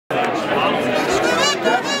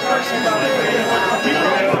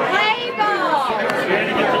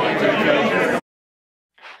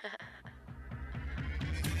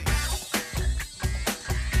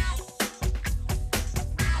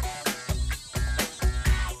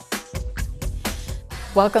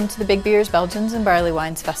Welcome to the Big Beers, Belgians and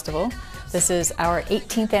Barleywines Festival. This is our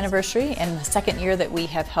 18th anniversary and the second year that we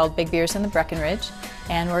have held Big Beers in the Breckenridge,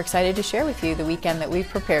 and we're excited to share with you the weekend that we've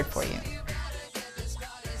prepared for you.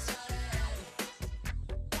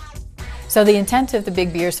 So the intent of the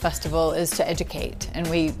Big Beers Festival is to educate, and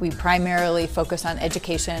we primarily focus on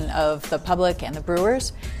education of the public and the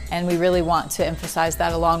brewers, and we really want to emphasize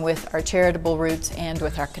that along with our charitable roots and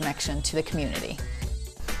with our connection to the community.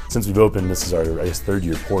 Since we've opened, this is our, third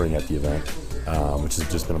year pouring at the event, which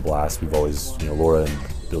has just been a blast. We've always, Laura and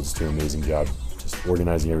Bill just do an amazing job just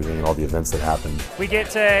organizing everything and all the events that happen. We get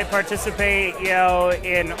to participate,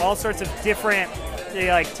 in all sorts of different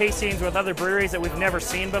tastings with other breweries that we've never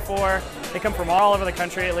seen before. They come from all over the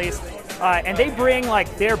country at least, and they bring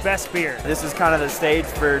their best beer. This is kind of the stage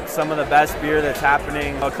for some of the best beer that's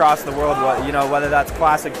happening across the world. Whether that's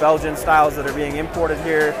classic Belgian styles that are being imported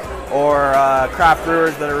here, or craft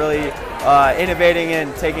brewers that are really innovating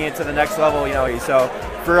and taking it to the next level. So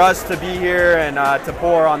for us to be here and to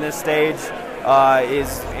pour on this stage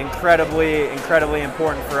is incredibly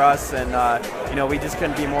important for us, and we just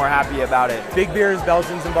couldn't be more happy about it. Big Beers,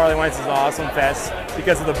 Belgians and Barleywines is an awesome fest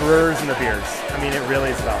because of the brewers and the beers. I mean, it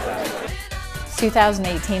really is about that.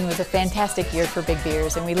 2018 was a fantastic year for Big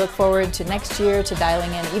Beers, and we look forward to next year to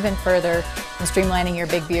dialing in even further and streamlining your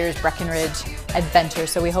Big Beers Breckenridge adventure,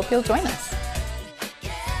 so we hope you'll join us.